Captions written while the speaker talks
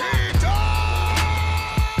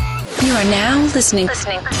You are now listening.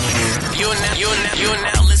 You're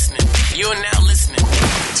now listening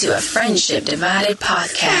To a Friendship Divided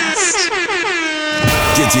podcast.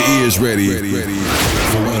 Get your ears ready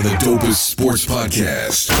for one of the dopest sports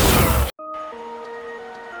podcasts.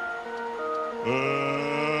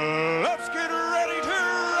 Let's get ready to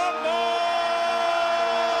rumble!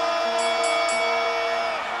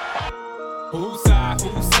 Whose side do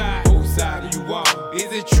you want?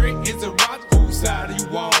 Is it Trent? Is it Roger? Whose side do you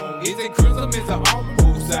want? Is it Chrism? Is it Auburn?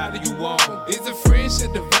 Whose side do you want? Is it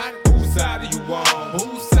Friendship Divided? Whose side do you want?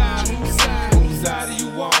 Whose side do you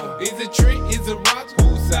want? Is it Trent? Is it Roger?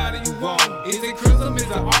 Whose side do you want? Is it Chrism? Is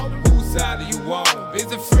it Auburn? Whose side do you want?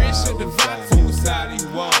 Is it Friendship Divided? Whose side do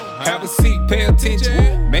you want? Have a seat, pay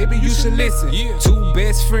attention. Maybe you should listen. Two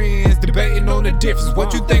best friends debating on the difference.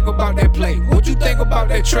 What you think about that play? What you think about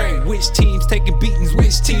that trade? Which teams taking beatings?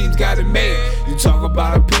 Which teams got it made? You talk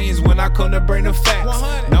about opinions when I come to bring the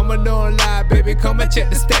facts. Number don't lie, baby. Come and check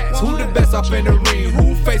the stats. Who the best up in the ring?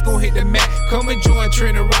 Who face gon' hit the mat? Come and join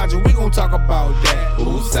Trent and Roger. We gon' talk about that.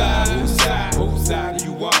 Whose side do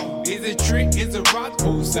you want? Is it Trent? Is it Roger?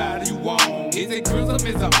 Whose side do you want? Is it Chrism?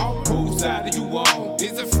 Is it Auburn? Whose side do you want?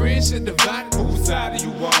 Is it Friendship Divided? Whose side do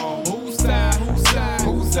you want? Whose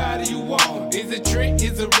side do you want? Is it Trent?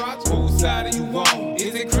 Is it Roger? Whose side do you want?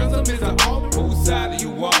 Is it Chrism? Is it Auburn? Whose side do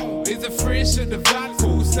you want? Is it Friendship Divided?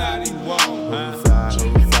 Whose side do you want?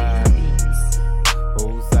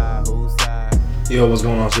 Whose side? Yo, what's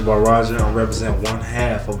going on? It's your boy Roger. I represent one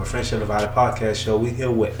half of a Friendship Divided podcast show. We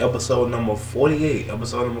here with episode number 48. And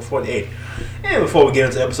before we get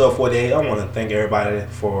into episode 48, I want to thank everybody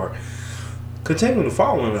for continuing to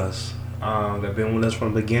following us. They've been with us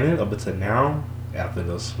from the beginning up until now, after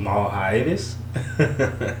the small hiatus.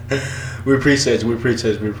 We appreciate you. We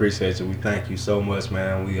thank you so much,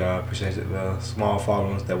 man. We appreciate the small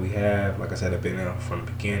followings that we have. Like I said, I've been there from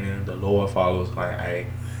the beginning. The lower followers,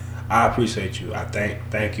 I appreciate you. I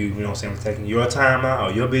thank you, you know what I'm saying, for taking your time out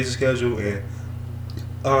or your busy schedule and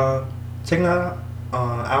taking out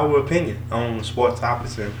our opinion on sports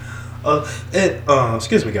topics and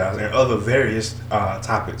excuse me guys, and other various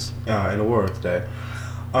topics in the world today.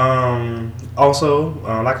 Also,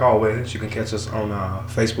 like always, you can catch us on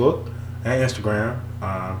Facebook and Instagram,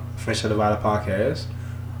 Friendship Divided Podcast.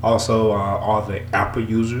 Also, all the Apple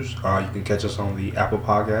users, you can catch us on the Apple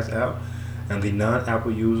Podcast app. And the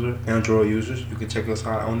non-Apple user, Android users, you can check us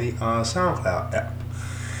out on the SoundCloud app.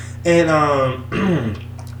 And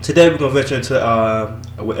today we're gonna venture into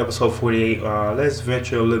with episode 48. Let's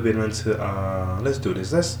venture a little bit into let's do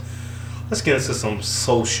this. Let's get into some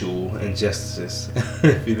social injustices.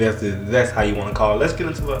 If that's how you want to call it. Let's get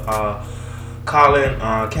into the Colin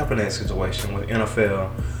Kaepernick situation with NFL.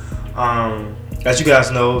 As you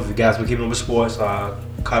guys know, if you guys been keeping up with sports,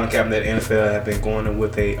 Colin Kaepernick, NFL have been going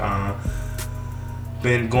with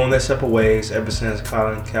been going their separate ways ever since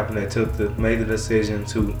Colin Kaepernick made the decision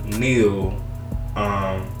to kneel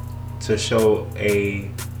to show a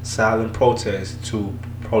silent protest to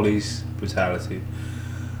police brutality.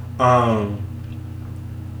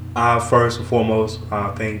 First and foremost, I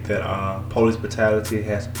think that police brutality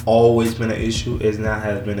has always been an issue. It now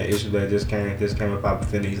has been an issue that just came about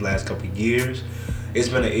within these last couple of years. It's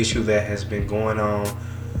been an issue that has been going on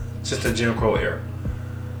since the Jim Crow era.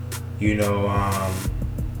 You know,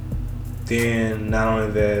 then not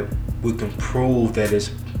only that, we can prove that it's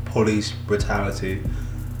police brutality.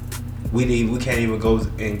 We can't even go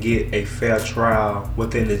and get a fair trial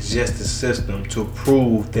within the justice system to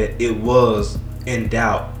prove that it was in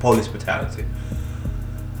doubt police brutality.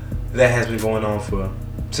 That has been going on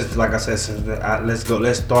since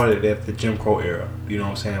let's start it at the Jim Crow era. You know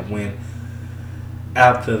what I'm saying? When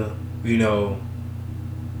after, you know,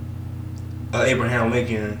 Abraham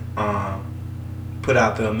Lincoln put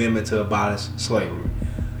out the amendment to abolish slavery.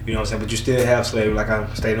 You know what I'm saying? But you still have slavery, like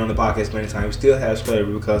I've stated on the podcast many times. You still have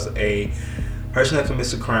slavery because a person that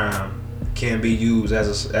commits a crime can be used as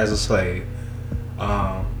a slave.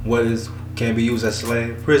 Can be used as a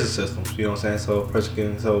slave? Prison systems. You know what I'm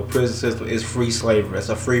saying? So prison system is free slavery. It's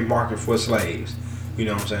a free market for slaves. You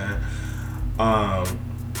know what I'm saying?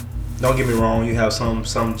 Don't get me wrong, you have some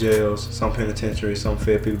jails, some penitentiaries, some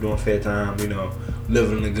fair people doing fair time, you know,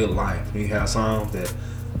 living a good life. And you have some that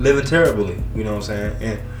living terribly, you know what I'm saying?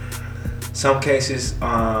 And some cases,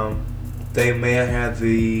 they may have had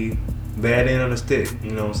the bad end of the stick,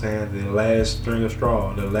 you know what I'm saying? The last string of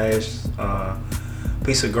straw, the last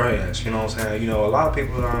piece of grass, you know what I'm saying? You know, a lot of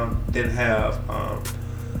people didn't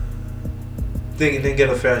get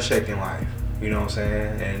a fair shake in life. You know what I'm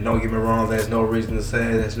saying? And don't get me wrong, there's no reason to say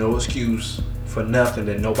there's no excuse for nothing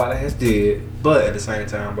that nobody has did. But at the same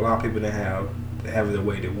time, a lot of people didn't have it the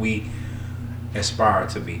way that we aspire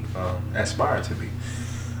to be.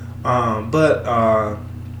 But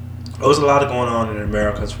there was a lot of going on in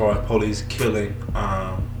America as far as police killing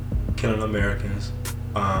Americans.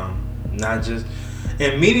 Not just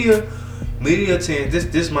and media tends. This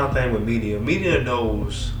is my thing with media. Media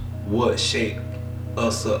knows what shaped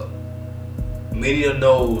us up. Media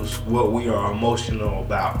knows what we are emotional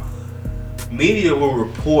about. Media will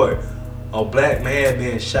report a black man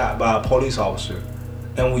being shot by a police officer,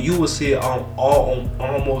 and when you will see it on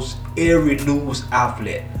almost every news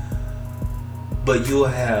outlet, but you'll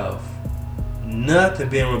have nothing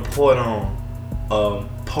being reported on a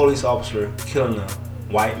police officer killing a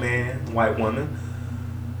white man, white woman,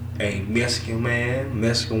 a Mexican man,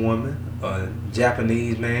 Mexican woman, a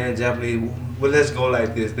Japanese man, Japanese. Well, let's go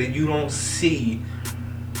like this. That you don't see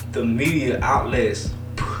the media outlets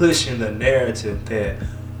pushing the narrative that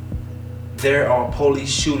there are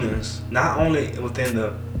police shootings, not only within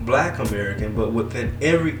the black American, but within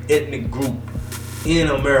every ethnic group in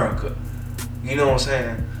America. You know what I'm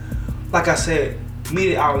saying? Like I said,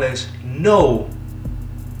 media outlets know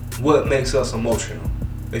what makes us emotional.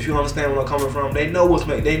 If you understand where I'm coming from, they know what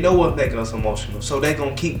makes us emotional. So they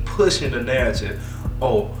gonna keep pushing the narrative.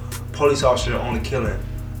 Oh, police officers are only killing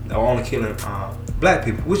black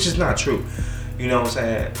people, which is not true. You know what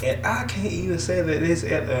I'm saying? And I can't even say that it's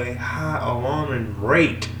at a high alarming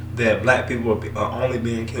rate that black people are only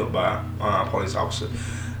being killed by police officers.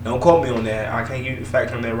 Don't quote me on that. I can't give you the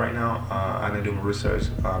fact on that right now. I didn't do my research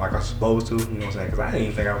like I was supposed to. You know what I'm saying? Because I didn't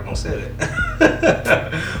even think I was going to say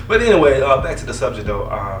that. But anyway, back to the subject though.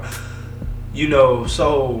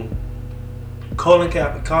 So Colin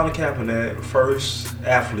Kaepernick, first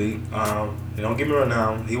athlete. Don't get me wrong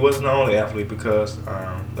now. He wasn't the only athlete because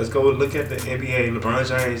let's go look at the NBA. LeBron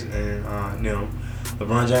James and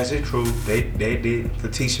LeBron James, his crew, they did the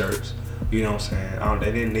T-shirts. You know what I'm saying?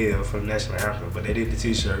 They didn't kneel for the national anthem, but they did the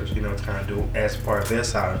T-shirts, to kind of do as part of their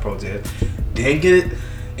silent protest. Didn't get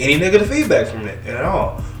any negative feedback from it at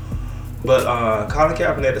all. But Colin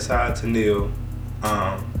Kaepernick decided to kneel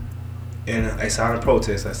in a silent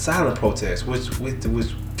protest, which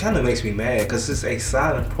kind of makes me mad because it's a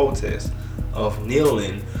silent protest of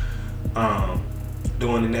kneeling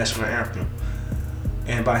during the national anthem.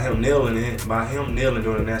 And by him kneeling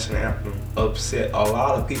during the national anthem, upset a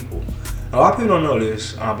lot of people. A lot of people don't know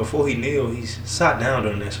this. Before he kneeled, he sat down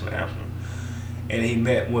during the national anthem, and he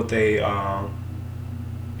met with a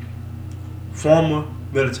former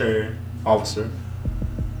military officer.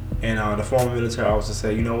 And the former military officer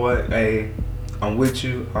said, "You know what? Hey, I'm with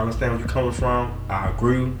you. I understand where you're coming from. I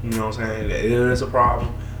agree. You know what I'm saying? That it is a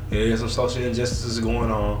problem. There is some social injustices going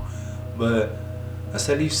on. But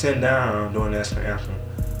instead of you sitting down during the national anthem,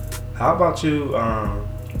 how about you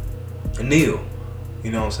kneel?" You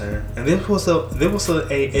know what I'm saying? And this was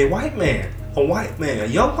a white man, a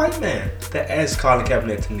young white man that asked Colin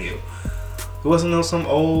Kaepernick to kneel. It wasn't on some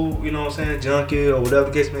old, you know what I'm saying, junkie or whatever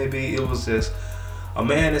the case may be. It was just a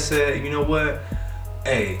man that said, "You know what?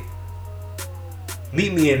 Hey,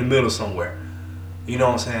 meet me in the middle somewhere." You know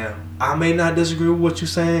what I'm saying? I may not disagree with what you're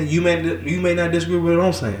saying. You may not disagree with what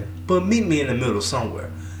I'm saying. But meet me in the middle somewhere.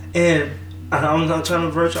 And I'm not trying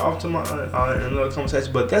to verge off to my another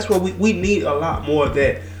conversation, but that's what we need a lot more of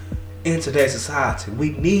that in today's society. We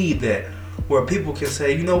need that where people can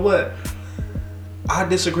say, "You know what? I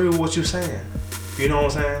disagree with what you're saying." You know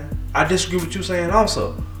what I'm saying? I disagree with what you're saying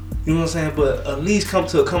also. You know what I'm saying? But at least come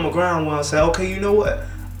to a common ground where I say, "Okay, you know what?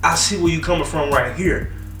 I see where you're coming from right here."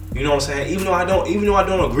 You know what I'm saying? Even though I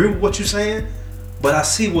don't agree with what you're saying, but I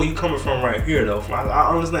see where you're coming from right here, though.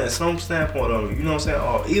 I understand some standpoint of it. You know what I'm saying?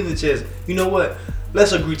 Or either just, you know what?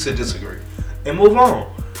 Let's agree to disagree and move on.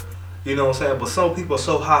 You know what I'm saying? But some people are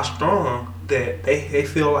so high strung that they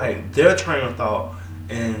feel like their train of thought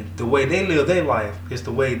and the way they live their life is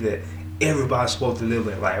the way that everybody's supposed to live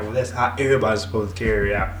their life. Well, that's how everybody's supposed to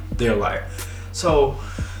carry out their life. So,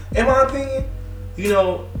 in my opinion,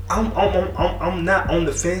 I'm not on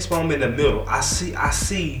the fence, but I'm in the middle. I see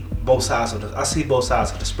both sides of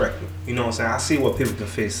the spectrum. You know what I'm saying? I see what people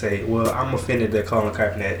can say. Well, I'm offended that Colin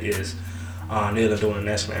Kaepernick is kneeling during the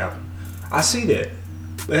national anthem. I see that,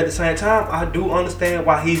 but at the same time, I do understand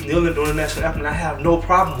why he's kneeling during the national anthem. I have no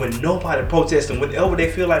problem with nobody protesting whenever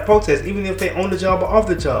they feel like protest, even if they on the job or off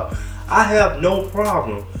the job. I have no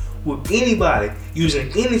problem with anybody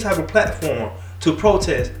using any type of platform to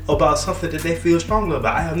protest about something that they feel strongly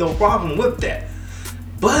about. I have no problem with that.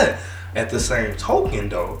 But at the same token,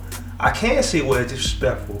 though, I can see where it's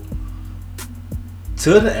disrespectful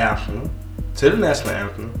to the anthem, to the national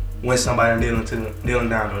anthem, when somebody kneeling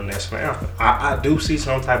down to the national anthem. I do see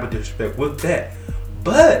some type of disrespect with that.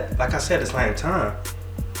 But like I said, at the same time,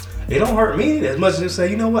 it don't hurt me as much as you say,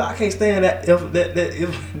 you know what, I can't stand that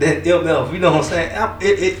MF. You know what I'm saying?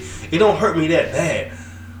 It don't hurt me that bad.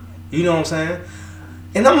 You know what I'm saying?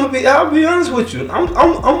 And I'll be honest with you.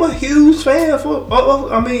 I'm a huge fan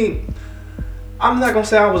I'm not gonna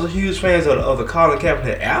say I was a huge fan of the Colin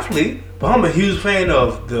Kaepernick athlete, but I'm a huge fan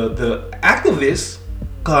of the activist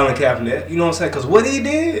Colin Kaepernick. You know what I'm saying? Because what he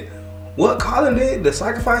did, what Colin did, the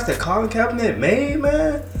sacrifice that Colin Kaepernick made,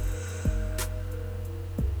 man,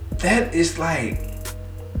 that is like,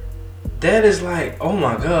 oh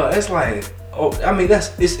my God, that's like,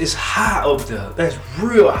 it's high up there. That's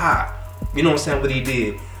real high. You know what I'm saying? What he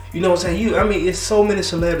did. You know what I'm saying? It's so many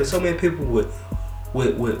celebrities, so many people with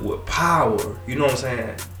power. You know what I'm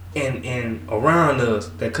saying? And around us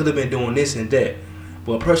that could have been doing this and that.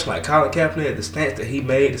 But a person like Colin Kaepernick, the stance that he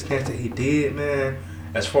made, the stance that he did, man,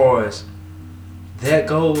 as far as that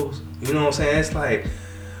goes, you know what I'm saying? It's like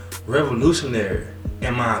revolutionary,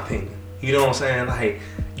 in my opinion. You know what I'm saying? Like,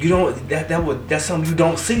 you don't, that's something you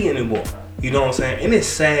don't see anymore. You know what I'm saying? And it's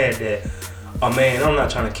sad that man, I'm not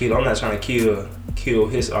trying to kill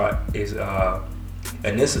his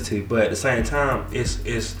ethnicity, but at the same time,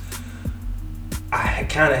 I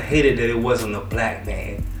kind of hated that it wasn't a black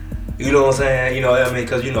man. You know what I'm saying? You know what I mean?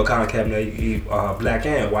 Because, you know, Colin Kaepernick, he black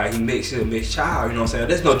and white. He's a mixed child. You know what I'm saying?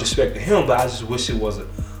 There's no disrespect to him, but I just wish it was a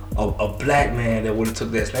black man that would have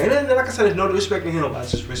took that stand. And like I said, there's no disrespect to him. I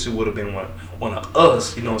just wish it would have been one of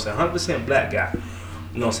us. You know what I'm saying? 100% black guy.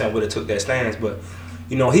 You know what I'm saying? Would have took that stance, but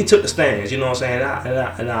you know, he took the stands, you know what I'm saying?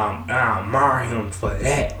 And I admire him for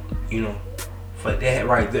that, you know, for that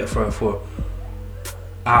right there.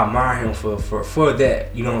 I admire him for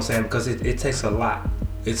that, you know what I'm saying? Because it takes a lot.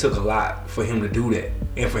 It took a lot for him to do that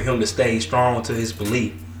and for him to stay strong to his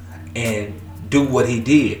belief and do what he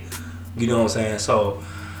did, you know what I'm saying? So,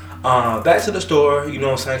 back to the story, you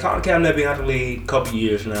know what I'm saying? Colin Kaepernick been out the league a couple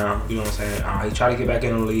years now, you know what I'm saying? He tried to get back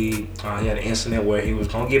in the league. He had an incident where he was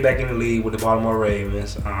going to get back in the league with the Baltimore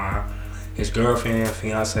Ravens. His girlfriend,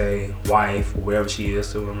 fiance, wife, or whatever she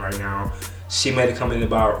is to him right now, she made a comment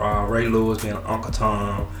about Ray Lewis being Uncle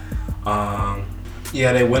Tom.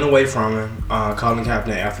 They went away from him, Colin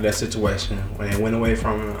Kaepernick, after that situation. When they went away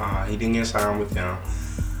from him, he didn't get signed with them.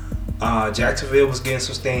 Jacksonville was getting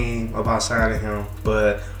some steam about signing him,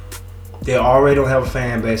 but they already don't have a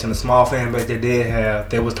fan base, and the small fan base they did have,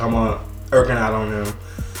 they was talking about irking out on them.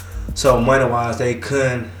 So money-wise, they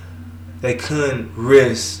couldn't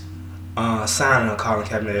risk signing Colin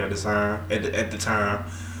Kaepernick at the time.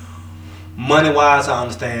 Money-wise, I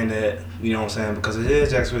understand that, you know what I'm saying, because it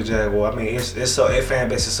is Jacksonville Jaguar. It's so their fan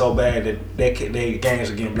base is so bad that their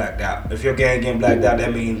games are getting blacked out. If your game getting blacked out,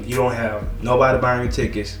 that means you don't have nobody buying your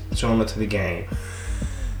tickets, showing up to the game,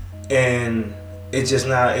 and it's just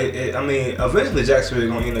not. Eventually Jacksonville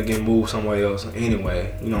is gonna end up getting moved somewhere else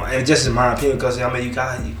anyway. You know, and just in my opinion, because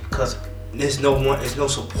because there's no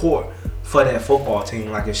support for that football team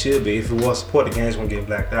like it should be. If it was support, the game's gonna get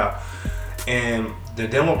blacked out. And the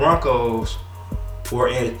Denver Broncos were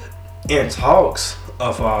in talks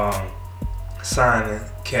of signing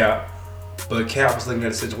Cap, but Cap was looking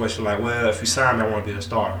at the situation like, well, if you sign me, I want to be a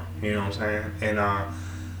starter. You know what I'm saying? And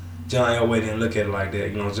John Elway didn't look at it like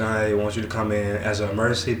that. You know, John Elway wants you to come in as an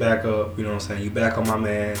emergency backup. You know what I'm saying? You back on my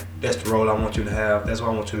man. That's the role I want you to have. That's what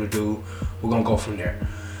I want you to do. We're gonna go from there.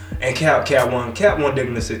 And Cap won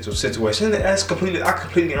digging the situation. And I completely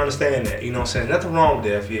understand that. You know what I'm saying? Nothing wrong with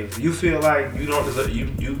that. If you feel like you don't deserve, you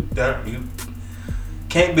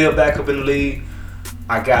can't be a backup in the league,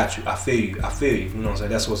 I got you. I feel you. You know what I'm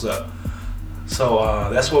saying? That's what's up. So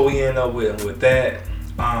that's what we end up with that.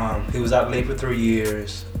 He was out of the league for 3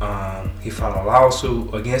 years. He filed a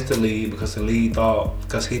lawsuit against the league because he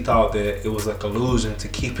thought that it was a collusion to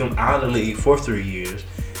keep him out of the league for 3 years.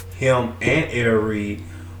 Him and Eric Reed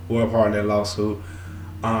were a part of that lawsuit.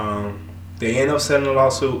 They ended up settling the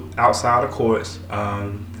lawsuit outside the courts.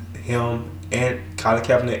 Him and Colin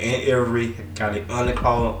Kaepernick and Eric Reed got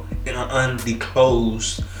an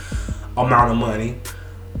undisclosed amount of money.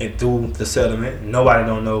 And through the settlement, nobody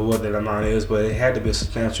don't know what that amount is, but it had to be a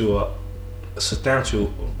substantial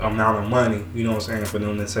amount of money, you know what I'm saying, for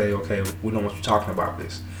them to say, okay, we don't want you talking about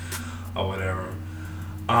this or whatever.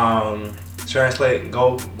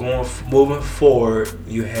 Moving forward,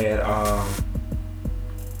 you had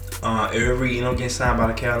Eric Reed, getting signed by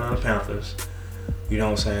the Carolina Panthers. You know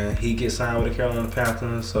what I'm saying? He gets signed with the Carolina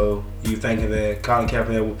Panthers, so you thinking that Colin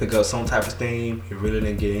Kaepernick would pick up some type of steam. He really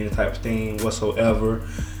didn't get any type of steam whatsoever.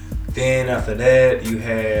 Then after that, you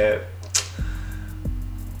had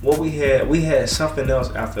what we had something else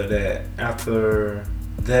after that. After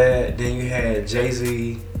that, then you had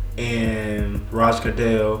Jay-Z and Raj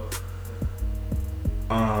Goodell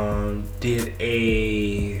did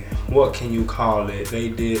a, what can you call it? They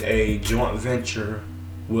did a joint venture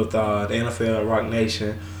with the NFL and Rock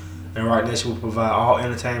Nation. And Rock Nation will provide all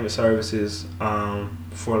entertainment services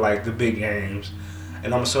for like the big games.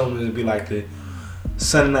 And I'm assuming it'll be like the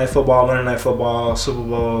Sunday Night Football, Monday Night Football, Super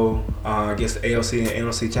Bowl, I guess the AFC and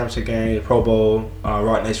NFC Championship game, Pro Bowl.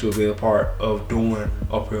 Rock Nation will be a part of doing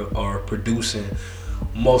or producing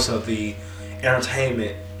most of the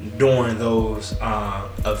entertainment during those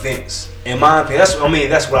events. In my opinion,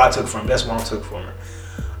 that's what I took from it. That's what I took from it.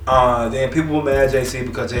 Then people were mad at Jay-Z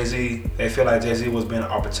because Jay-Z, they feel like Jay-Z was being an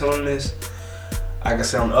opportunist. Like I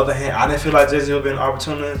said, on the other hand, I didn't feel like Jay-Z was being an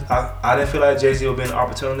opportunist. I didn't feel like Jay-Z was being an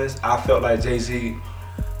opportunist. I felt like Jay-Z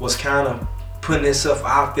was kind of putting himself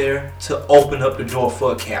out there to open up the door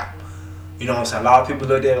for Cap. You know what I'm saying? A lot of people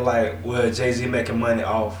looked at it like, well, Jay-Z making money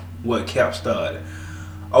off what Cap started.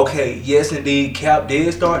 Okay, yes indeed, Cap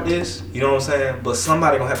did start this, you know what I'm saying? But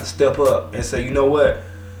somebody gonna have to step up and say, you know what?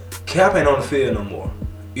 Cap ain't on the field no more.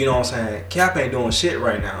 You know what I'm saying? Cap ain't doing shit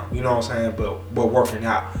right now, you know what I'm saying? But we're working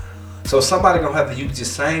out. So somebody gonna have to use the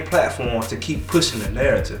same platform to keep pushing the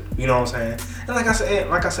narrative, you know what I'm saying? And like I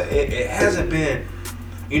said, it hasn't been,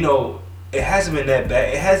 you know, it hasn't been that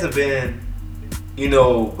bad. It hasn't been, you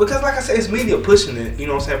know, because like I said, it's media pushing it, you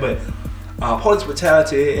know what I'm saying? But police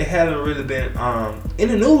brutality, it hasn't really been in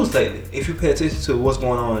the news lately. If you pay attention to what's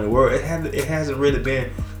going on in the world, it hasn't really been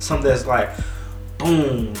something that's like,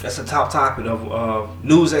 boom, that's the top topic of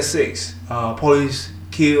news at 6. Police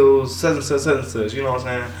kills such and such, you know what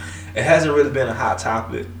I'm saying? It hasn't really been a hot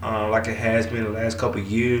topic like it has been the last couple of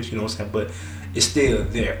years, you know what I'm saying? But it's still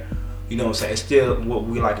there. You know what I'm saying? It's still what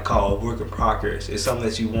we like to call work in progress. It's something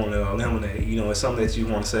that you want to eliminate. You know, it's something that you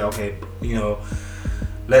want to say, okay, you know,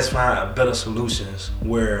 let's find better solutions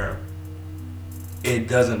where it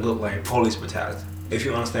doesn't look like police brutality, if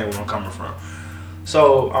you understand where I'm coming from.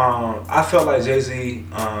 So I felt like Jay-Z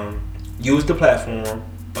used the platform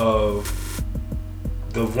of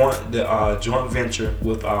the joint venture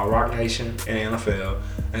with Rock Nation and NFL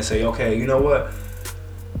and say, okay, you know what?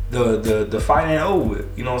 The fight ain't over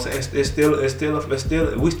with. You know what I'm saying? It's still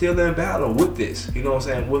we still in battle with this. You know what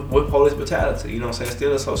I'm saying? With police brutality. You know what I'm saying?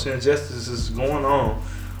 Still social injustices going on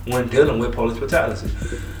when dealing with police brutality.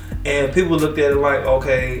 And people looked at it like,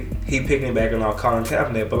 okay, he picking back on Colin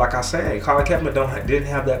Kaepernick. But like I said, Colin Kaepernick didn't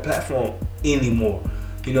have that platform anymore.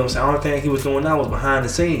 You know what I'm saying? The only thing he was doing now was behind the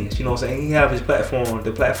scenes. You know what I'm saying? He had his platform.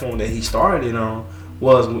 The platform that he started on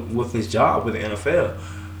was with his job with the NFL.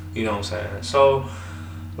 You know what I'm saying? So,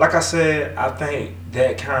 like I said, I think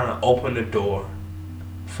that kind of opened the door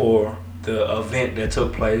for the event that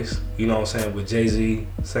took place. You know what I'm saying? With Jay-Z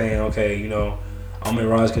saying, okay, you know, I'm in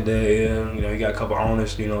Raj Goodell. You know, you got a couple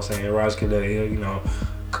owners, you know what I'm saying? Raj Goodell, you know.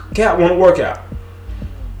 Cap want to work out.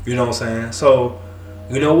 You know what I'm saying? So,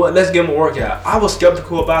 you know what? Let's give him a workout. I'm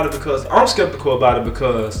skeptical about it because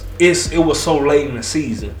it was so late in the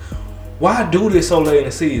season. Why do this so late in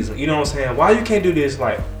the season? You know what I'm saying? Why you can't do this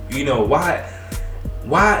like, you know, why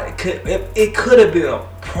it could have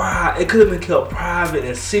been kept private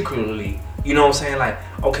and secretly. You know what I'm saying? Like,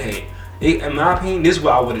 okay, in my opinion, this is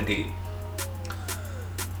what I would have did.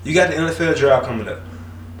 You got the NFL draft coming up.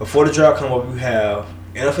 Before the draft come up, you have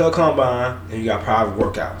NFL Combine, and you got private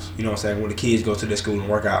workouts. You know what I'm saying? When the kids go to their school and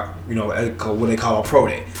work out, you know, what they call a pro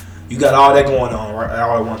day. You got all that going on right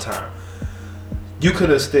all at one time. You could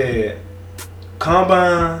have said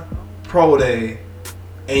Combine, pro day,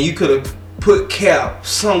 and you could have put Cap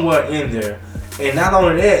somewhere in there. And not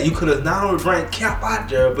only that, you could have not only brought Cap out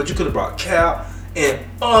there, but you could have brought Cap and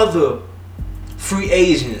other free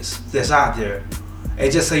agents that's out there.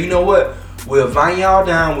 And just say, you know what? We'll invite y'all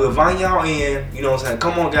down. We'll invite y'all in. You know what I'm saying?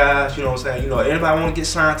 Come on, guys. You know what I'm saying? You know, everybody want to get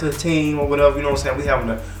signed to a team or whatever. You know what I'm saying? We having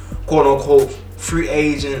a quote-unquote free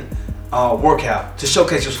agent workout to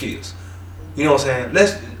showcase your skills. You know what I'm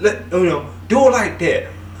saying? Do it like that.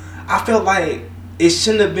 I felt like it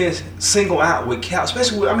shouldn't have been singled out with Cap,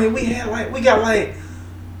 especially with, we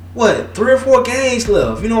got 3 or 4 games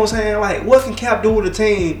left. You know what I'm saying? Like, what can Cap do with a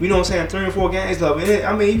team? You know what I'm saying? 3 or 4 games left.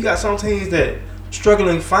 And you got some teams that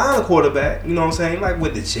struggling to find a quarterback, you know what I'm saying? Like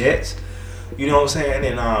with the Jets, you know what I'm saying?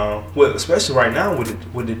 And especially right now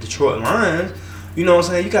with the Detroit Lions, you know what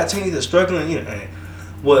I'm saying? You got teams that struggling, you know,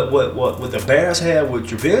 what the Bears had with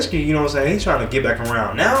Trubisky, you know what I'm saying? He's trying to get back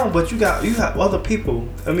around now, but you got other people,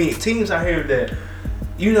 teams out here that,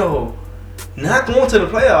 you know, not going to the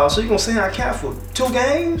playoffs, so you're gonna send out Cap for 2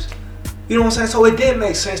 games? You know what I'm saying? So it didn't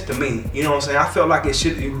make sense to me. You know what I'm saying? I felt like you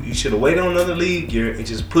should have waited on another league year and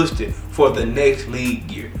just pushed it for the next league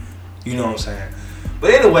year. You know what I'm saying?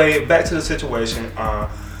 But anyway, back to the situation.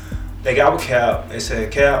 They got with Cap. They said,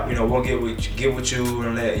 Cap, you know, we'll get with you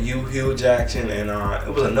and let you, Hugh Jackson, and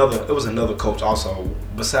it was another coach also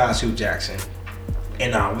besides Hugh Jackson.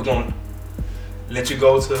 And we're gonna let you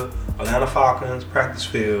go to Atlanta Falcons practice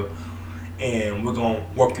field, and we're gonna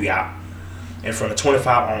work you out in front of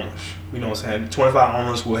 25 owners. You know what I'm saying? 25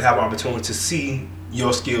 owners will have opportunity to see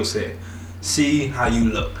your skill set, see how you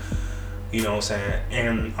look. You know what I'm saying?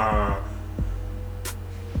 And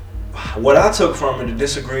what I took from it, the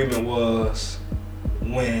disagreement was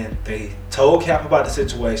when they told Cap about the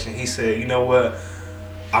situation. He said, you know what?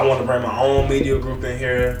 I want to bring my own media group in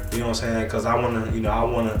here. You know what I'm saying? Because I want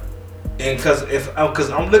to, and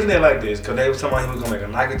because I'm looking at it like this, because they were talking about he was gonna make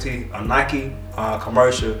a Nike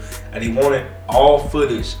commercial, and he wanted all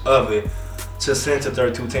footage of it to send to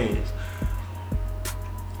 32 teams.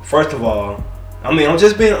 First of all, I mean, I'm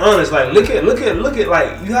just being honest. Like, look at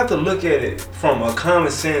like, you have to look at it from a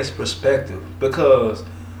common sense perspective, because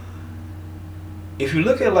if you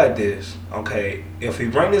look at it like this, okay, if he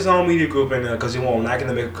bring his own media group in there because he want Nike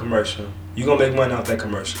to make a commercial, you're gonna make money off that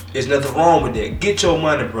commercial. There's nothing wrong with that. Get your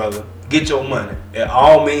money, brother. Get your money. At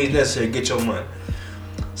all means necessary, get your money.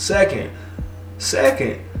 Second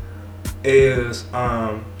is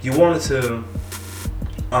you wanted to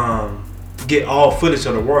get all footage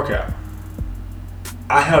of the workout.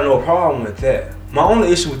 I have no problem with that. My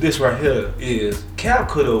only issue with this right here is Cap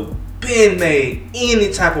could have been made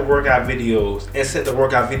any type of workout videos and sent the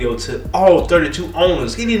workout video to all 32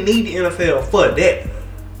 owners. He didn't need the NFL for that.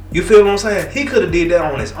 You feel what I'm saying? He could have did that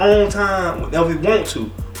on his own time whenever he wanted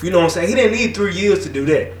to. You know what I'm saying? He didn't need 3 years to do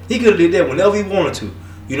that. He could have did that whenever he wanted to.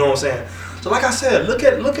 You know what I'm saying? So like I said, look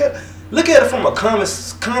at it from a common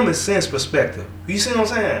sense perspective. You see what I'm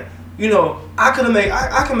saying? You know, I can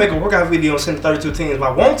make a workout video and send to 32 teams if I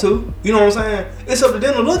want to. You know what I'm saying? It's up to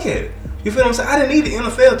them to look at it. You feel what I'm saying? I didn't need the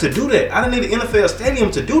NFL to do that. I didn't need the NFL stadium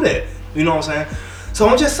to do that. You know what I'm saying? So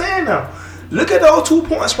I'm just saying now, look at those 2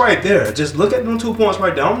 points right there. Just look at them 2 points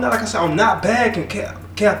right there. I'm not, like I said, I'm not bagging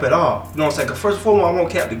Cap at all. You know what I'm saying? Because first of all, I want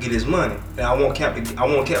Cap to get his money. And I want Cap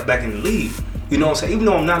back in the league. You know what I'm saying? Even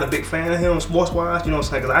though I'm not a big fan of him sports-wise, you know what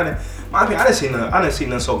I'm saying? Because I didn't see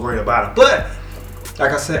nothing so great about him. But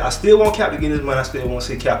like I said, I still want Cap to get his money. I still want to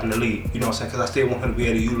see Cap in the league. You know what I'm saying? Because I still want him to be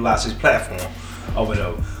able to utilize his platform or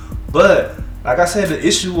whatever. But like I said, the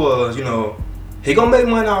issue was, you know, he gonna make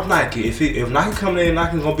money off Nike. If Nike coming in,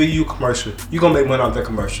 Nike's gonna be you commercial. You gonna make money off that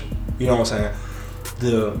commercial. You know what I'm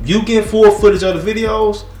saying? You get full footage of the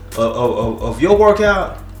videos of your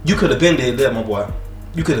workout. You could have been did that, my boy.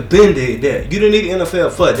 You could have been did that. You didn't need the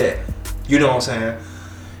NFL for that. You know what I'm saying?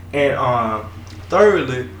 And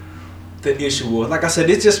thirdly, the issue was, like I said,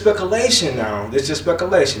 it's just speculation now. It's just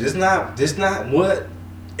speculation. This is not what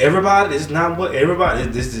everybody. This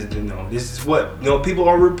is what people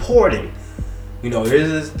are reporting. You know,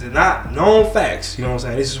 this is not known facts. You know what I'm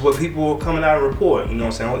saying? This is what people are coming out and reporting. You know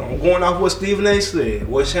what I'm saying? I'm going off what Stephen A. said,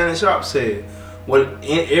 what Shannon Sharp said, what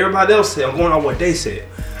everybody else said. I'm going off what they said.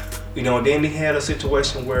 You know, then he had a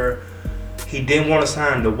situation where he didn't want to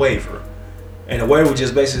sign the waiver. And the waiver was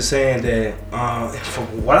just basically saying that,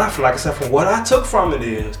 from what I took from it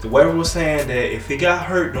is, the waiver was saying that if he got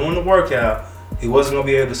hurt during the workout, he wasn't gonna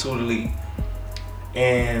be able to sue the league,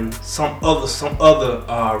 and some other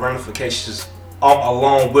ramifications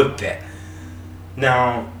along with that.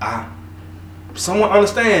 Now, I somewhat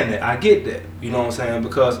understand that. I get that. You know what I'm saying?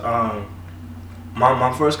 Because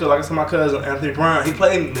my first cousin, like I said, my cousin Anthony Brown, he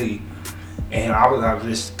played in the league, and I was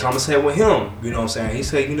just conversating with him. You know what I'm saying? He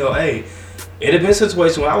said, you know, hey, it had been a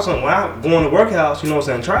situation when I going to workouts, you know what I'm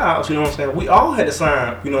saying, tryouts, you know what I'm saying, we all had to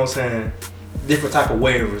sign, you know what I'm saying, different type of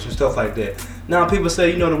waivers and stuff like that. Now people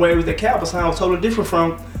say, you know, the waivers that Cap signed was totally different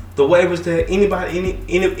from the waivers that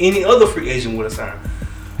any other free agent would have signed.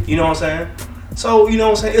 You know what I'm saying? So, you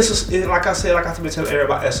know what I'm saying, like I've been telling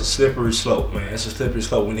everybody, it's a slippery slope, man. It's a slippery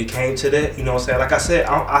slope when it came to that, you know what I'm saying? Like I said,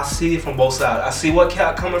 I see it from both sides. I see what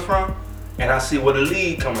Cap coming from, and I see where the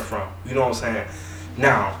league coming from. You know what I'm saying?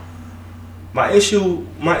 Now, my issue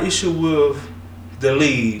with the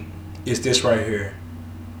league is this right here.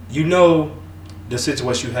 You know the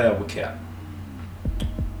situation you have with Cap.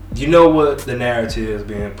 You know what the narrative is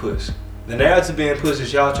being pushed. The narrative being pushed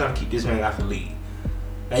is y'all trying to keep this man out the league.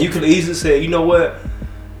 Now you could easily say, you know what,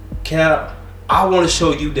 Cap, I want to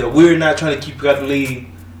show you that we're not trying to keep you out the league.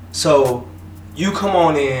 So you come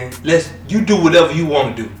on in, you do whatever you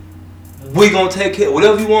want to do. We're gonna take care of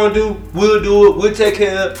whatever you want to do. We'll do it. We'll take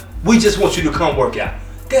care of it. We just want you to come work out.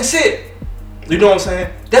 That's it. You know what I'm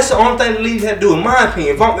saying? That's the only thing the league had to do, in my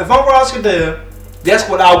opinion. If I'm Roger Goodell, that's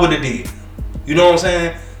what I would have did. You know what I'm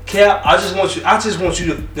saying? Cap, I just want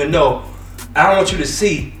you to know. I want you to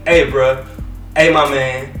see, hey, bro, hey, my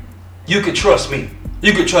man, you can trust me.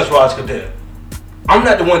 You can trust Roger Goodell. I'm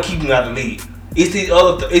not the one keeping you out of the league. It's these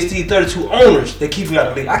 32 owners that keep me out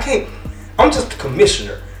of the league. I'm just the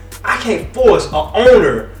commissioner. I can't force an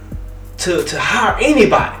owner to hire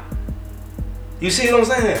anybody. You see what I'm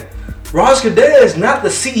saying? Roger Goodell is not the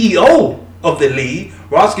CEO of the league.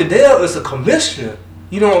 Roger Goodell is the commissioner,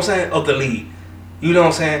 you know what I'm saying, of the league. You know what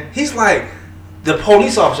I'm saying? He's like the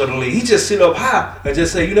police officer of the league. He just sit up high and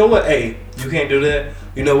just say, you know what, hey, you can't do that.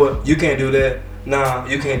 You know what, you can't do that. Nah,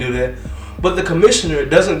 you can't do that. But the commissioner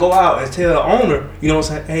doesn't go out and tell the owner, you know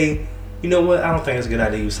what I'm saying, hey, you know what, I don't think it's a good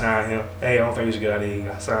idea you sign him. Hey, I don't think it's a good idea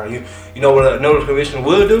you sign you. You know what the commissioner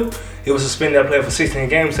will do? He will suspend that player for 16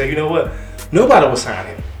 games and say, you know what, nobody will sign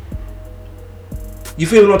him. You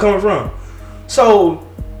feel where I'm coming from? So,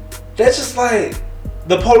 that's just like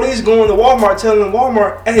the police going to Walmart telling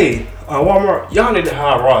Walmart, hey, Walmart, y'all need to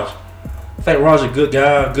hire Roger. I think Roger's a good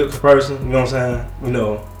guy, good person, you know what I'm saying? You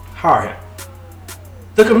know, hire him.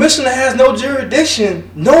 The commissioner has no jurisdiction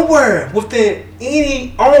nowhere within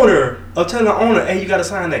any owner of telling the owner, hey, you got to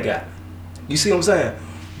sign that guy. You see what I'm saying?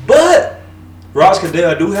 But Roger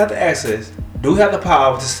Goodell do have the access, do have the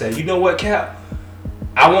power to say, you know what, Cap?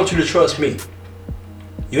 I want you to trust me.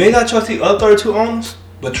 You ain't got to trust the other 32 owners,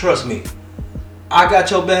 but trust me. I got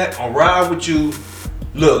your back. I'll ride with you.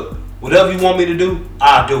 Look, whatever you want me to do,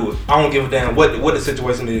 I'll do it. I don't give a damn what the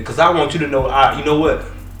situation is, because I want you to know, you know what?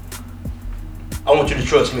 I want you to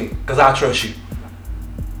trust me, because I trust you.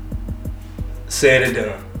 Said and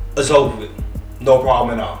done. It's over with. No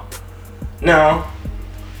problem at all. Now,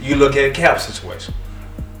 you look at Cap's situation.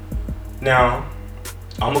 Now,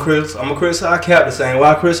 I'm gonna criticize Cap the same way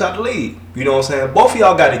I criticize the league. You know what I'm saying? Both of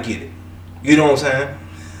y'all gotta get it. You know what I'm saying?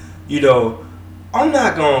 You know, I'm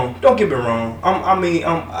not gonna. Don't get me wrong.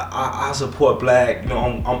 I support black. You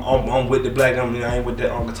know, I'm with the black. I ain't with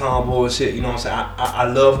that Uncle Tom bullshit. You know what I'm saying? I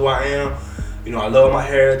love who I am. You know, I love my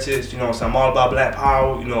heritage. You know what I'm saying? I'm all about black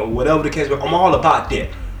power. You know, whatever the case, but I'm all about that.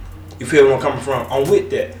 You feel where I'm coming from? I'm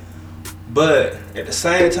with that. But at the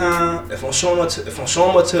same time, if I'm showing up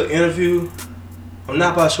to an interview, I'm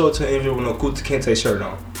not about to show up to an interview with no Kunta Kinte shirt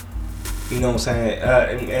on. You know what I'm saying?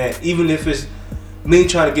 And even if it's me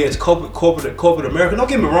trying to get into corporate America, don't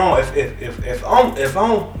get me wrong. If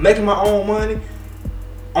I'm making my own money,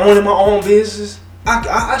 owning my own business,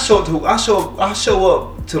 I show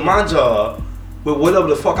up to my job with whatever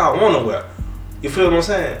the fuck I want to wear. You feel what I'm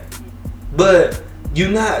saying? But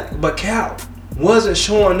Cap wasn't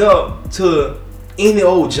showing up to any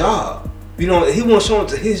old job. You know, he wasn't showing up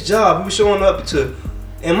to his job. He was showing up to,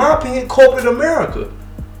 in my opinion, corporate America.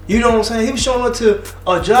 You know what I'm saying? He was showing up to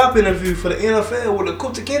a job interview for the NFL with a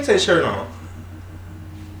Kunta Kinte shirt on.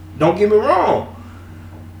 Don't get me wrong.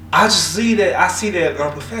 I see that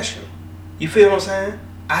unprofessional. You feel what I'm saying?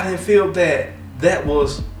 I didn't feel that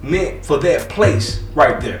was meant for that place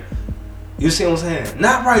right there. You see what I'm saying?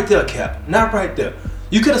 Not right there, Cap. Not right there.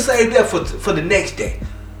 You could have saved that for the next day.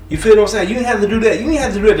 You feel what I'm saying? You didn't have to do that. You didn't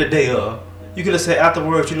have to do it the day of. You could have said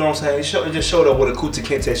afterwards, you know what I'm saying? Just showed up with a Kunta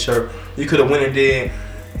Kinte shirt. You could have went and did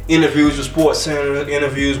interviews with Sports Center,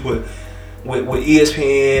 interviews with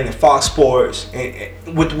ESPN and Fox Sports,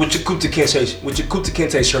 and with your Kunta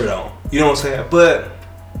Kinte shirt on. You know what I'm saying? But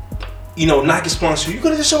you know, Nike sponsor, you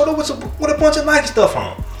could have just showed up with a bunch of Nike stuff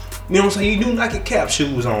on. You know what I'm saying? You do Nike cap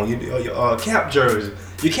shoes on, your cap jersey,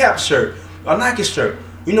 your cap shirt, a Nike shirt.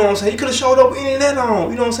 You know what I'm saying? You could have showed up with any of that on.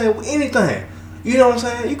 You know what I'm saying? With anything. You know what I'm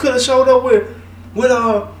saying? You could have showed up with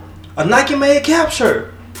a Nike made cap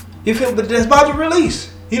shirt. You feel? But that's about to release.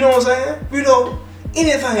 You know what I'm saying? You know,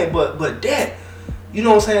 anything but that. You know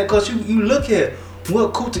what I'm saying? Because you look at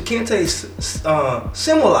what Kunta Kinte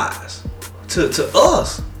symbolized to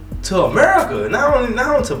us, to America. Not only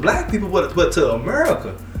to black people, but to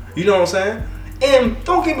America. You know what I'm saying? And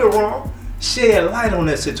don't get me wrong, shed light on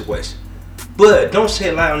that situation. But don't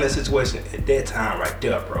shed light on that situation at that time right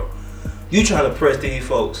there, bro. You trying to press these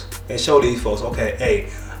folks and show these folks, okay, hey,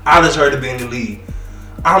 I deserve to be in the league.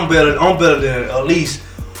 I'm better than at least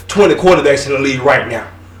 20 quarterbacks in the league right now.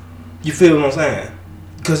 You feel what I'm saying?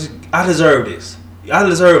 Because I deserve this. I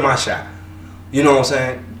deserve my shot. You know what I'm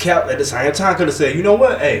saying? Cap at the same time could have said, you know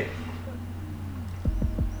what, hey,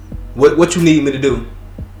 what you need me to do?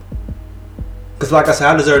 Because like I said,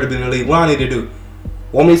 I deserve to be in the league. What I need to do?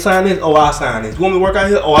 Want me to sign this? Oh, I'll sign this. Want me to work out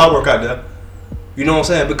here? Oh, I'll work out there. You know what I'm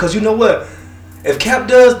saying? Because you know what? If Cap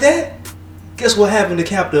does that, guess what happened to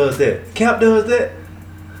Cap does that? Cap does that,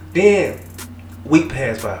 then week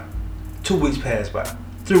pass by. 2 weeks passed by.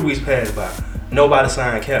 3 weeks passed by. Nobody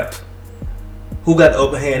signed Cap. Who got the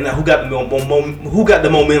upper hand now? Who got the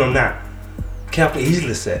momentum now? Cap can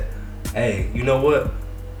easily say, hey, you know what?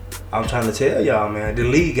 I'm trying to tell y'all, man, the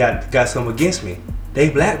league got something against me. They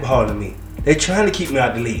blackballing me. They trying to keep me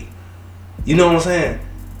out the league. You know what I'm saying?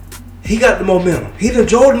 He got the momentum. He done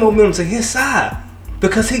drove the momentum to his side.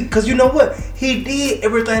 Because you know what? He did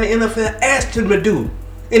everything the NFL asked him to do.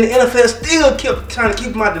 And the NFL still kept trying to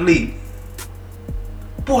keep him out the league.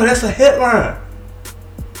 Boy, that's a headline.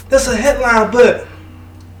 That's a headline, but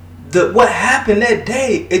what happened that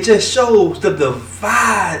day, it just shows the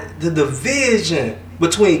divide, the division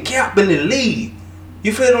between Cap and the league.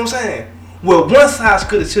 You feel what I'm saying? Well, one side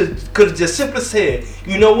could have just simply said,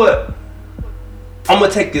 you know what? I'm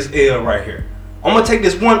going to take this L right here. I'm going to take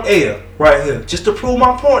this one L right here just to prove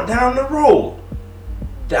my point down the road.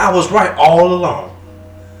 That I was right all along.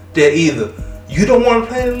 That either you don't want to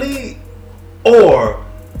play in the league or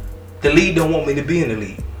the league don't want me to be in the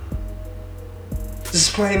league.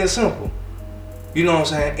 Just plain and simple. You know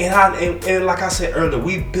what I'm saying? And like I said earlier,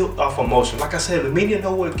 we built off emotion. Like I said, the media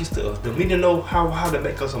know what gets to us. The media know how to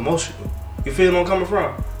make us emotional. You feel where I'm coming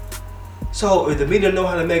from? So if the media know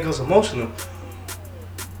how to make us emotional,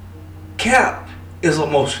 Cap is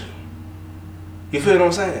emotional. You feel what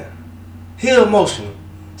I'm saying? He emotional.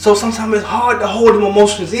 So sometimes it's hard to hold them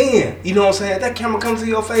emotions in. You know what I'm saying? If that camera comes to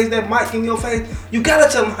your face, that mic in your face, you gotta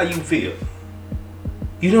tell them how you feel.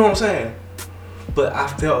 You know what I'm saying? But I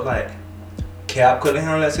felt like Cap could have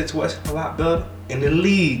handled that situation a lot better, and the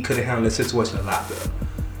league could have handled that situation a lot better.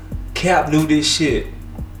 Cap knew this shit.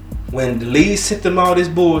 When the league sent them all this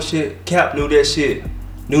bullshit, Cap knew that shit.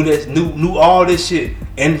 Knew all this shit.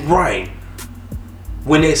 And right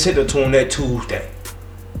when they sent it to him that Tuesday,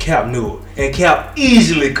 Cap knew it. And Cap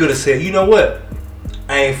easily could have said, you know what?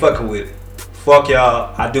 I ain't fucking with it. Fuck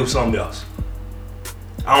y'all, I do something else.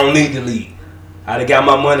 I don't need the league. I done got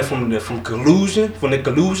my money from the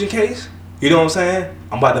collusion case. You know what I'm saying?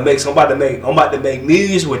 I'm about to make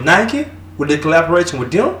millions with Nike, with the collaboration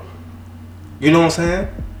with them. You know what I'm saying?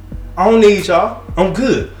 I don't need y'all. I'm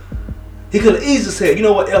good. He could have easily said, you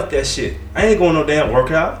know what, F that shit. I ain't going no damn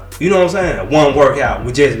workout. You know what I'm saying? One workout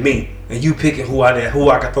with just me and you picking who I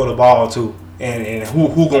can throw the ball to and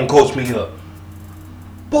who gonna coach me up.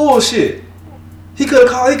 Bullshit. He could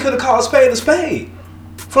have called spade a spade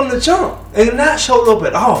from the jump and not showed up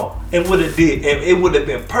at all, and it would have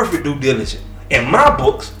been perfect due diligence in my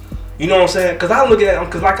books. You know what I'm saying? Because I look at him,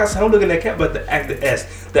 because like I said, I'm looking at Cap, but the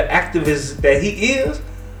activist that he is,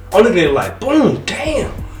 I'm looking at it like, boom,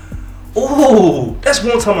 damn. Ooh, that's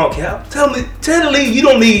one time about Cap. Tell the league you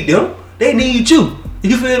don't need them. They need you.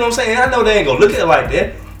 You feel what I'm saying? I know they ain't gonna look at it like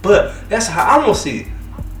that, but that's how I'm gonna see it.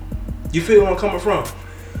 You feel where I'm coming from?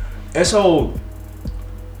 And so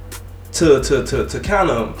to kind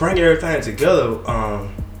of bring everything together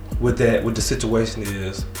with the situation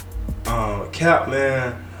is Cap,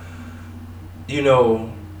 man, you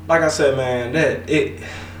know, like I said, man,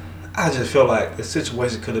 I just feel like the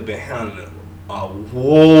situation could have been handled a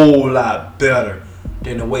whole lot better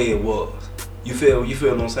than the way it was. You feel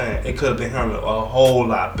what I'm saying? It could have been handled a whole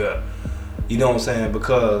lot better. You know what I'm saying?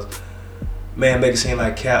 Because, man, make it seem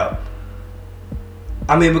like Cap.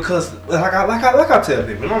 I mean, because like I tell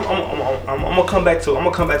people, I'm gonna come back to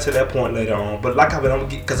that point later on. But like I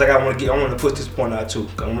want to push this point out too,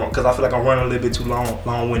 because I feel like I'm running a little bit too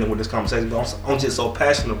long-winded with this conversation. But I'm just so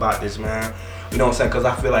passionate about this, man. You know what I'm saying? Because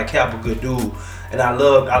I feel like Cap a good dude, and I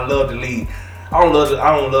love the league. I don't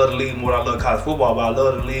love the league more than I love college football, but I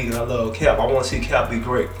love the league and I love Cap. I want to see Cap be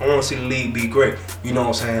great. I want to see the league be great. You know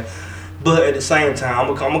what I'm saying? But at the same time,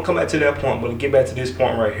 I'm gonna come back to that point. But to get back to this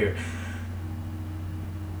point right here,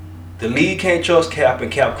 the league can't trust Cap, and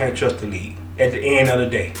Cap can't trust the league. At the end of the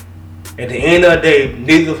day,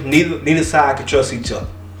 neither side can trust each other.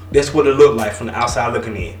 That's what it looked like from the outside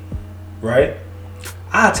looking in, right?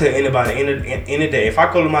 I tell anybody any day, if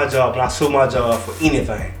I go to my job and I sue my job for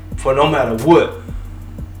anything, for no matter what,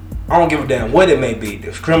 I don't give a damn what it may be,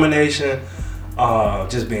 discrimination,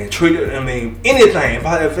 just being treated. I mean, anything.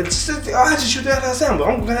 I just shoot that example.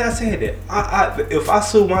 I'm glad I said that. If I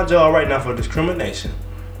sue my job right now for discrimination,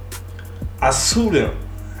 I sue them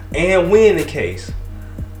and win the case,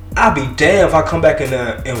 I'll be damned if I come back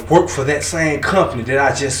and work for that same company that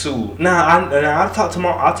I just sued. Now I talked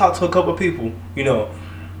to a couple of people. You know,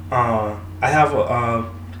 I have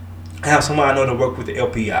somebody I know that work with the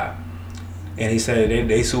LPI, and he said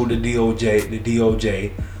they sued the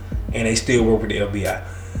DOJ, and they still work with the LPI.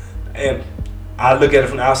 And I look at it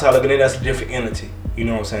from the outside looking in, that's a different entity. You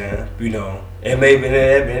know what I'm saying? You know, that may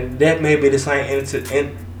be the same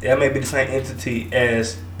entity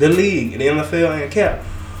as the league, the NFL, and Cap.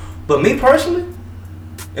 But me personally,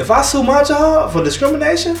 if I sue my job for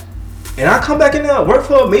discrimination, and I come back in there and work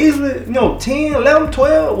for a measly, 10, 11,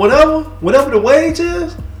 12, whatever the wage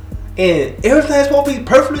is, and everything's supposed to be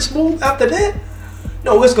perfectly smooth after that,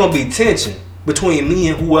 it's gonna be tension between me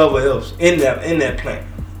and whoever else in that plant.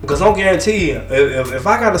 Because I'll guarantee you, if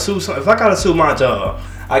I gotta sue my job,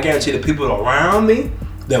 I guarantee the people around me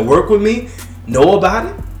that work with me know about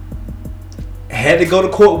it. Had to go to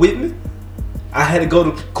court with me. I had to go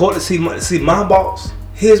to court to see my boss,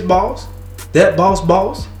 his boss, that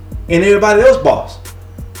boss, and everybody else's boss.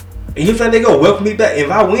 And you think they're gonna welcome me back? If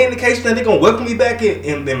I win the case, then they're gonna welcome me back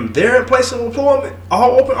in their place of employment,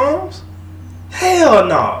 all open arms? Hell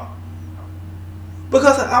no.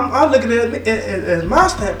 Because I'm looking at it as my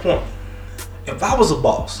standpoint. If I was a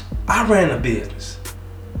boss, I ran a business,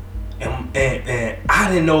 and I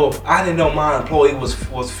didn't know my employee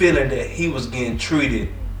was feeling that he was getting treated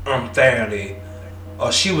unfairly,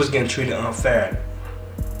 or she was getting treated unfairly.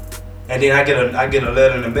 And then I get a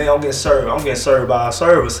letter in the mail. I'm getting served by a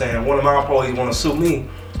server saying one of my employees want to sue me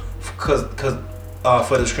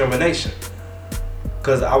for discrimination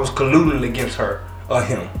because I was colluding against her or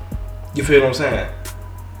him. You feel what I'm saying?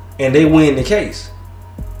 And they win the case.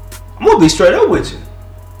 I'm gonna be straight up with you.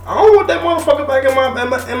 I don't want that motherfucker back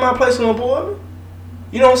in my place of employment.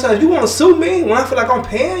 You know what I'm saying? If you want to sue me when I feel like I'm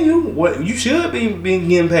paying you, what you should be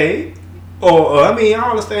getting paid. Or I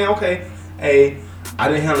understand. Okay, hey, I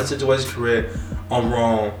didn't handle the situation correct. I'm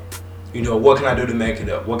wrong. What can I do to make it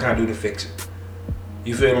up? What can I do to fix it?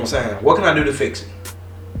 You feel what I'm saying? What can I do to fix it?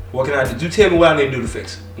 What can I do? You tell me what I need to do to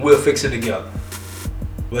fix it. We'll fix it together.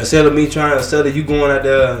 But instead of you going out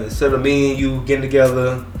there, instead of me and you getting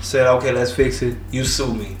together, said, okay, let's fix it, you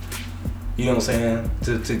sue me. You know what I'm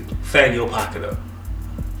saying? To fang your pocket up.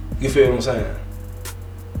 You feel what I'm saying?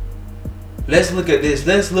 Let's look at this.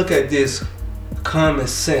 Let's look at this common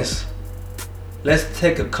sense. Let's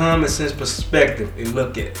take a common sense perspective and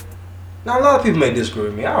look at it. Now, a lot of people may disagree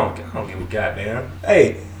with me. I don't give a goddamn.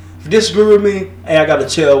 Hey, if you disagree with me, hey, I got a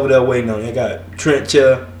chair over there waiting on you. I got Trent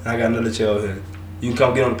chair, and I got another chair over here. You can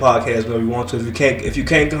come get on the podcast whenever you want to. If you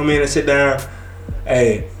can't come in and sit down,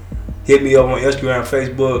 hey, hit me up on Instagram,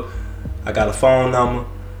 Facebook. I got a phone number.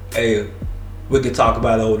 Hey, we can talk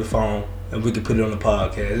about it over the phone and we can put it on the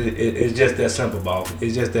podcast. It's just that simple, boss.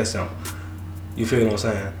 It's just that simple. You feel what I'm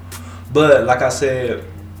saying? But like I said,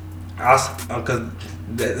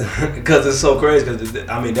 because it's so crazy. Because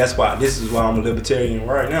this is why I'm a libertarian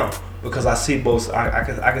right now, because I see both. I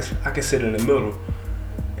can sit in the middle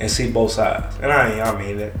and see both sides. And I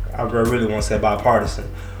really want to say bipartisan.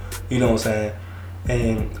 You know what I'm saying?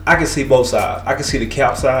 And I can see both sides. I can see the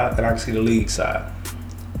Cap side and I can see the league side.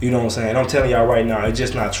 You know what I'm saying? I'm telling y'all right now, it's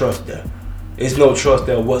just not trust there. It's no trust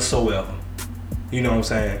there whatsoever. You know what I'm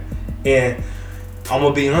saying? And I'm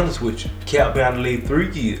gonna be honest with you. Cap been out of the league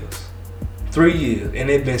 3 years. 3 years. And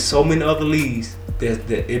there's been so many other leagues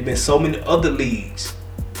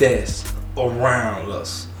that's around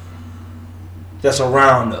us. That's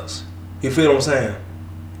around us. You feel what I'm saying?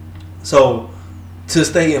 So, to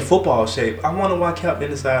stay in football shape, I wonder why Cap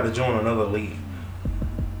didn't decide to join another league.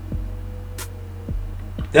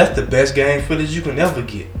 That's the best game footage you can ever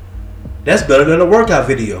get. That's better than a workout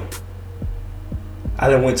video. I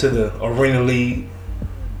done went to the Arena League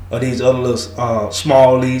or these other little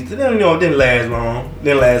small leagues. It didn't last long.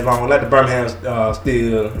 Like the Birmingham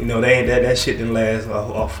still, that shit didn't last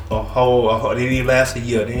a whole. They didn't last a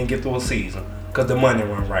year. They didn't get through a season because the money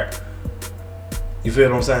wasn't right. You feel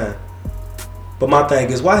what I'm saying? But my thing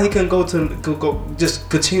is, why he couldn't go just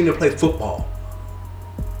continue to play football?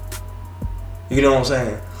 You know what I'm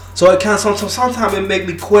saying? So it kind of sometimes it make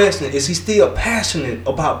me question: is he still passionate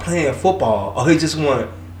about playing football, or he just want to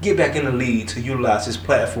get back in the league to utilize his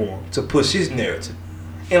platform to push his narrative?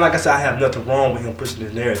 And like I said, I have nothing wrong with him pushing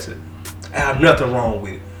his narrative. I have nothing wrong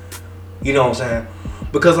with it. You know what I'm saying?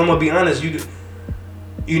 Because I'm gonna be honest,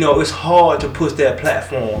 it's hard to push that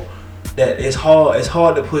platform. That it's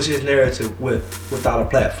hard to push his narrative without a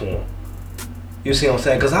platform. You see what I'm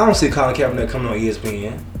saying? Because I don't see Colin Kaepernick coming on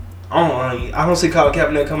ESPN. I don't see Colin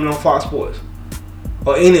Kaepernick coming on Fox Sports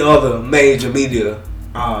or any other major media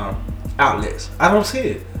outlets. I don't see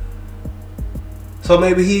it. So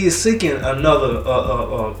maybe he is seeking another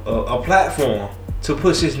a platform to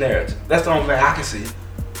push his narrative. That's the only thing I can see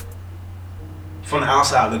from the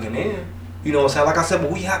outside looking in. You know what I'm saying? Like I said, but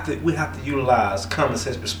we have to utilize common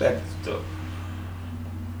sense perspective though.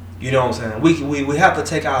 You know what I'm saying? We have to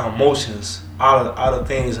take our emotions out of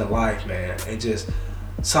things in life, man, and just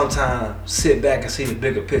sometimes sit back and see the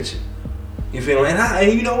bigger picture. You feel me?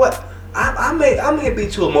 And you know what? I may be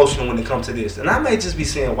too emotional when it comes to this, and I may just be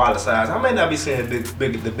seeing wider sides. I may not be seeing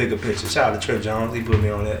the bigger picture. Shout out to Trent Jones, he put me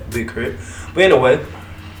on that big crib. But anyway,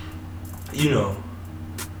 you know,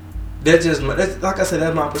 that's like I said,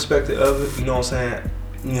 that's my perspective of it. You know what I'm saying?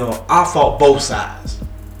 You know, I fought both sides.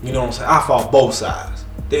 You know what I'm saying? I fought both sides.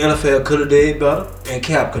 The NFL could have did better, and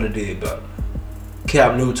Cap could have did better.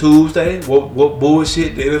 Cap knew Tuesday what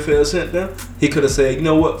bullshit the NFL sent them. He could have said, you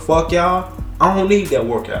know what, fuck y'all, I don't need that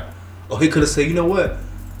workout. Or he could have said, you know what,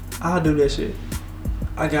 I'll do that shit.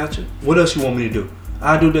 I got you. What else you want me to do?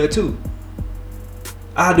 I'll do that too.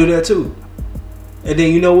 I'll do that too. And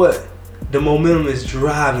then you know what? The momentum is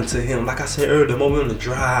driving to him. Like I said earlier, the momentum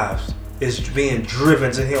drives. It's being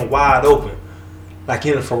driven to him wide open. Like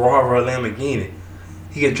in a Ferrari or a Lamborghini.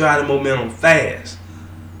 He can drive the momentum fast.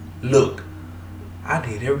 Look, I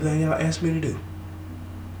did everything y'all asked me to do.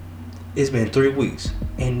 It's been 3 weeks.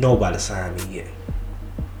 Ain't nobody signed me yet.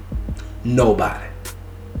 Nobody.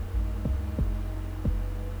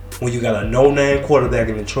 When you got a no-name quarterback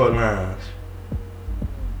in the Detroit Lions,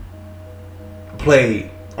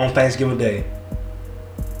 played on Thanksgiving Day,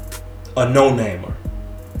 a no-namer.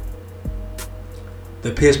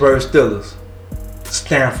 The Pittsburgh Steelers,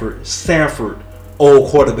 Stanford, old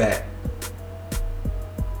quarterback.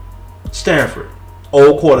 Stanford,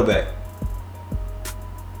 old quarterback,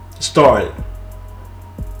 started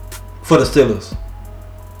for the Steelers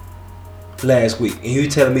last week. And you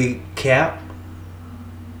telling me Cap?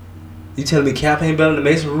 You telling me Cap ain't better than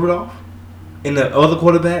Mason Rudolph? And the other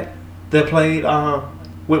quarterback that played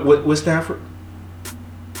with Stanford?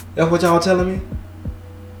 That's what y'all telling me?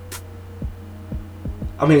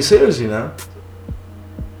 I mean, seriously now.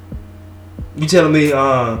 You telling me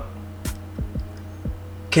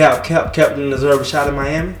Cap didn't deserve a shot in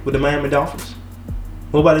Miami with the Miami Dolphins?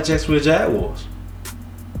 What about the Jacksonville Jaguars?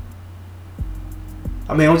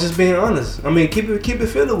 I mean, I'm just being honest. I mean, keep it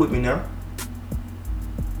Philly with me now.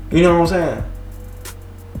 You know what I'm saying?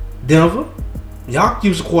 Denver, y'all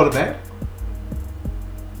use a quarterback.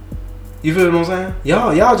 You feel what I'm saying?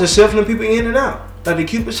 Y'all just shuffling people in and out like the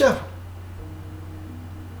Cupid shuffle.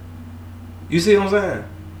 You see what I'm saying?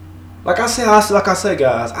 Like I said,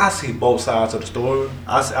 guys, I see both sides of the story.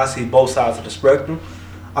 I see both sides of the spectrum.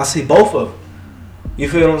 I see both of them. You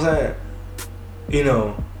feel what I'm saying? You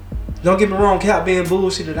know, don't get me wrong, Cap being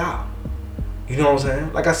bullshitted out. You know what I'm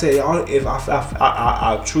saying? Like I said, y'all, if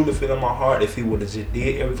I truly feel in my heart, if he would have just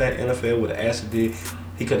did everything the NFL would have asked to do,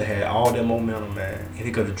 he could have had all that momentum, man, and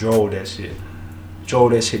he could have drove that shit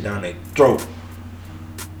down their throat.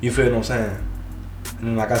 You feel what I'm saying? And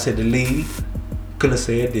then, like I said, the league could have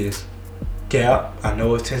said this: Cap, I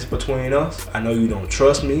know it's tense between us. I know you don't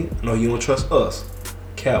trust me. I know you don't trust us.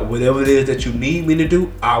 Cap, whatever it is that you need me to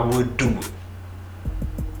do, I would do it.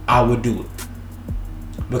 I would do it.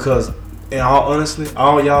 Because, in all honesty,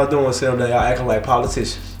 all y'all doing is sitting there, y'all acting like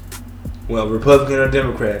politicians. Well, Republican or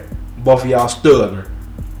Democrat, both of y'all stubborn.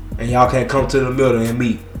 And y'all can't come to the middle and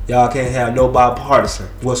meet. Y'all can't have no bipartisan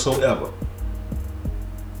whatsoever.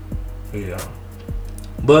 You know.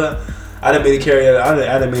 But I didn't mean to carry it. I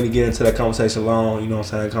didn't mean to get into that conversation long. You know what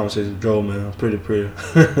I'm saying? That conversation drove me pretty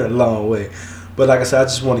long way. But like I said, I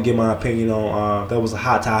just want to get my opinion on. That was a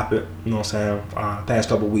hot topic. You know what I'm saying? Past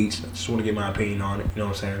couple weeks, I just want to get my opinion on it. You know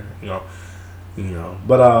what I'm saying? You know.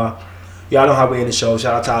 But y'all know how we end the show.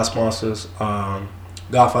 Shout out to our sponsors,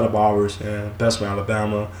 Godfather Barbers and Bessemer,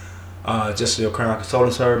 Alabama. Just Your Crown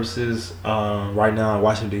Consulting Services. Right now in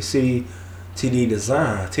Washington D.C. TD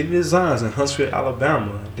Designs in Huntsville,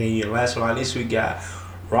 Alabama. Then last but not least, we got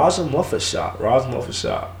Roger Muffet Shop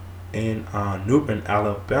in Newton,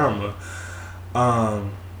 Alabama.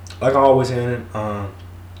 Like I always end it,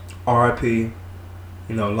 RIP, you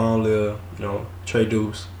know, long live, you know, Trey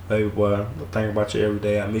Deuce, baby boy. I think about you every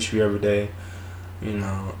day. I miss you every day. You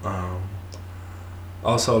know,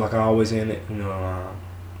 also like I always end it, you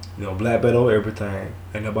know, black bet over everything.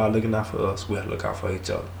 Ain't nobody looking out for us. We have to look out for each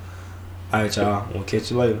other. Alright, y'all. We'll catch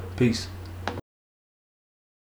you later. Peace.